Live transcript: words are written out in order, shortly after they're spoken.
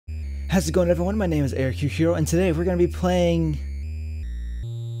How's it going, everyone? My name is Hugh, and today we're going to be playing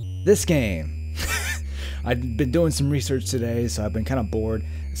this game. I've been doing some research today, so I've been kind of bored.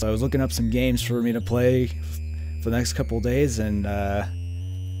 So I was looking up some games for me to play for the next couple of days, and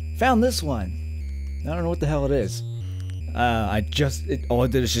found this one. I don't know what the hell it is. All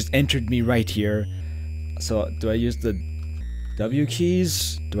it did is just entered me right here. So do I use the W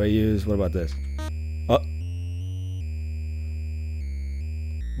keys? Do I use, what about this? Oh.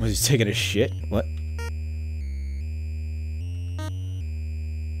 Was he taking a shit? What?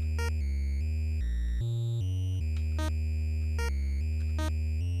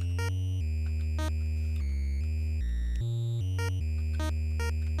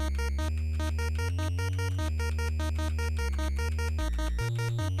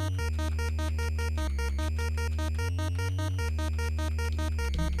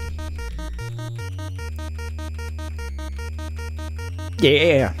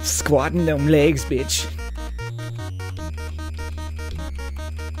 Yeah, squatting them legs, bitch.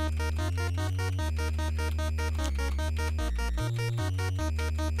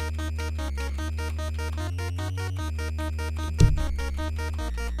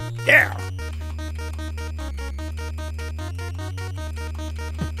 Yeah.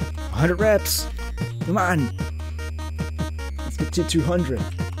 100 reps. Come on. Let's get to 200.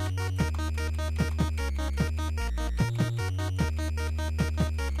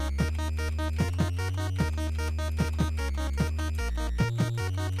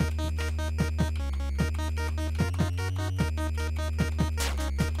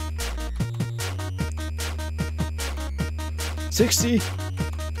 $60.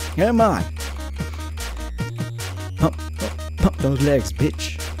 Come on. Pump those legs,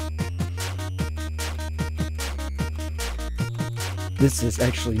 bitch. This is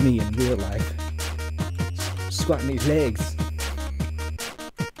actually me in real life. Squatting these legs.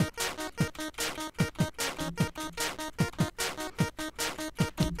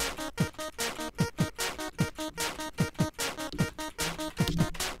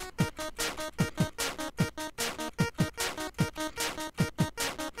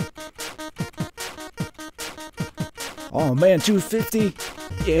 Oh man, 250.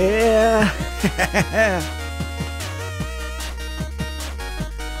 Yeah.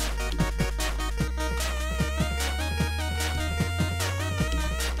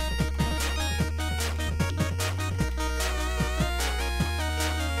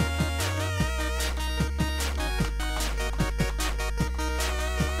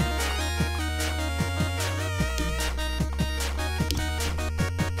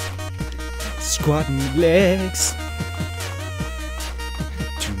 Squatting legs.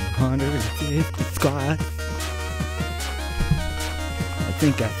 250 squats. I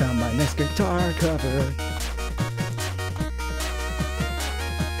think I found my next guitar cover.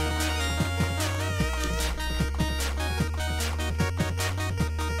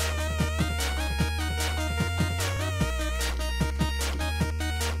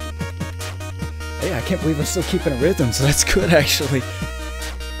 Hey, I can't believe I'm still keeping a rhythm, so that's good actually.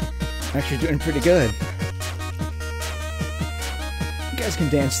 Actually doing pretty good. You guys can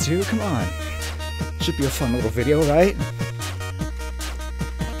dance too, come on. Should be a fun little video, right?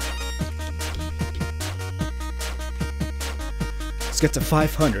 Let's get to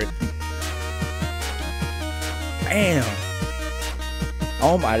 500. Bam!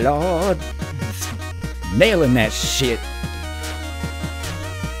 Oh my lord! Nailing that shit!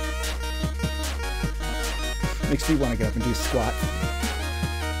 Makes me want to get up and do a squat.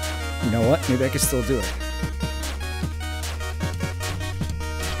 You know what? Maybe I can still do it.